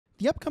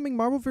The upcoming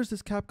Marvel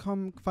vs.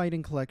 Capcom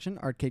Fighting Collection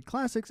Arcade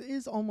Classics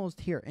is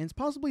almost here, and it's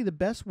possibly the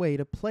best way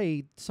to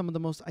play some of the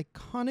most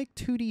iconic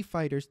 2D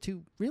fighters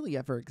to really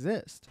ever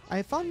exist. I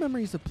have fond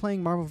memories of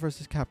playing Marvel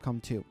vs.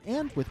 Capcom 2,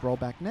 and with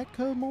rollback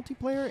netcode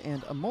multiplayer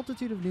and a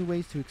multitude of new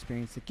ways to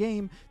experience the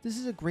game, this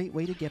is a great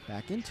way to get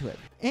back into it.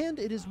 And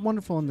it is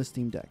wonderful on the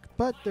Steam Deck,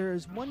 but there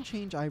is one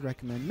change I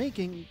recommend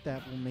making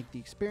that will make the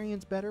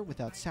experience better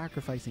without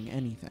sacrificing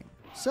anything.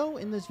 So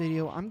in this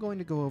video, I'm going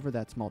to go over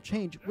that small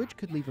change, which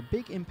could leave a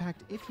big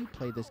impact if you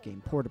play this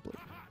game portably.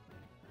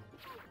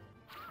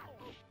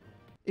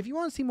 If you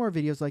want to see more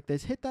videos like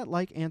this, hit that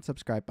like and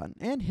subscribe button,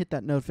 and hit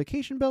that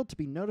notification bell to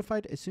be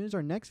notified as soon as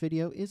our next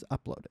video is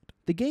uploaded.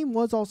 The game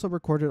was also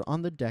recorded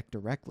on the deck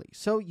directly,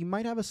 so you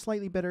might have a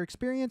slightly better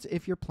experience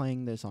if you're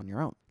playing this on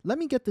your own. Let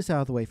me get this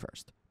out of the way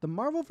first. The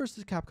Marvel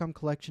vs. Capcom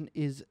Collection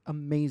is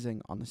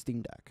amazing on the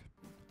Steam Deck.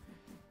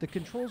 The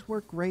controls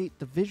work great,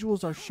 the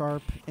visuals are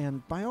sharp,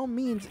 and by all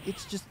means,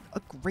 it's just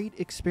a great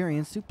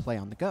experience to play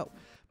on the go.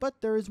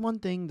 But there is one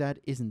thing that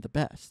isn't the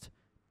best: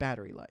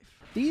 battery life.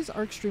 These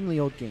are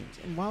extremely old games,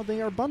 and while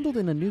they are bundled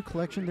in a new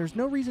collection, there's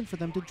no reason for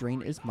them to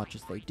drain as much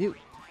as they do.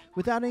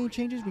 Without any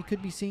changes, we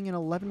could be seeing an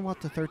 11 watt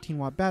to 13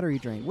 watt battery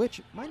drain,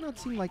 which might not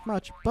seem like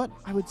much, but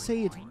I would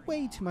say it's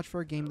way too much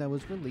for a game that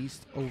was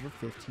released over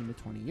 15 to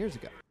 20 years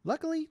ago.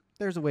 Luckily,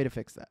 there's a way to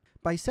fix that.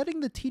 By setting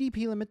the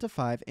TDP limit to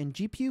 5 and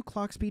GPU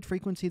clock speed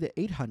frequency to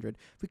 800,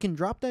 we can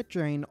drop that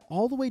drain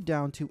all the way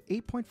down to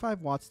 8.5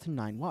 watts to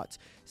 9 watts,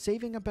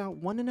 saving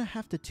about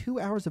 1.5 to 2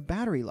 hours of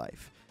battery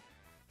life.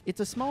 It's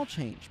a small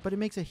change, but it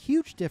makes a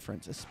huge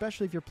difference,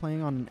 especially if you're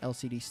playing on an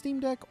LCD Steam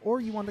Deck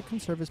or you want to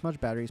conserve as much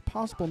battery as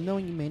possible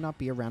knowing you may not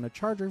be around a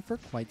charger for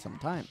quite some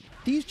time.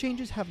 These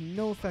changes have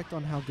no effect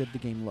on how good the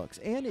game looks,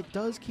 and it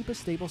does keep a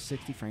stable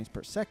 60 frames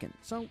per second,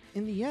 so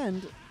in the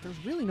end,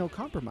 there's really no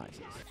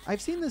compromises.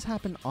 I've seen this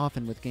happen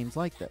often with games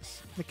like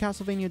this. The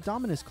Castlevania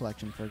Dominus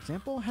Collection, for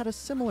example, had a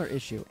similar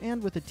issue,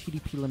 and with a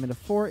TDP limit of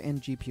 4 and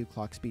GPU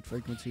clock speed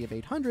frequency of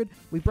 800,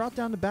 we brought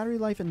down the battery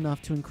life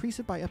enough to increase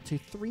it by up to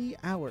 3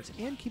 hours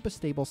and keep a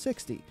stable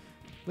 60,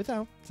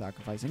 without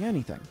sacrificing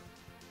anything.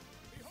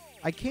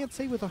 I can't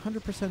say with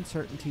 100%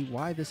 certainty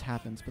why this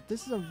happens, but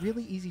this is a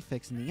really easy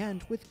fix in the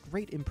end with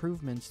great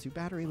improvements to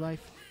battery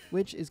life,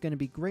 which is going to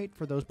be great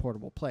for those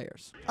portable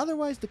players.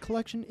 Otherwise, the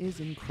collection is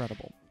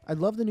incredible. I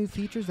love the new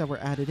features that were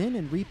added in,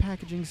 and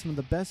repackaging some of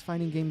the best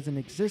fighting games in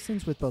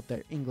existence with both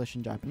their English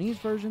and Japanese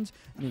versions,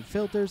 new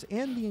filters,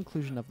 and the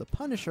inclusion of the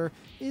Punisher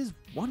is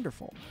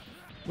wonderful.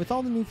 With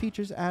all the new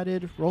features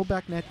added,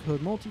 rollback netcode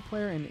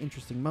multiplayer, and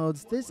interesting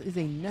modes, this is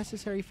a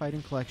necessary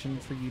fighting collection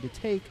for you to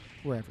take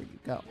wherever you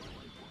go.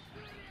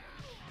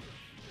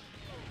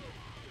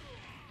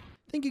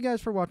 Thank you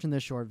guys for watching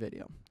this short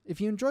video. If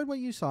you enjoyed what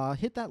you saw,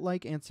 hit that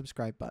like and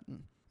subscribe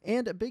button.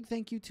 And a big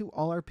thank you to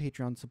all our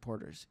Patreon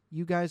supporters.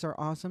 You guys are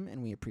awesome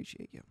and we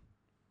appreciate you.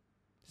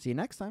 See you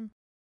next time.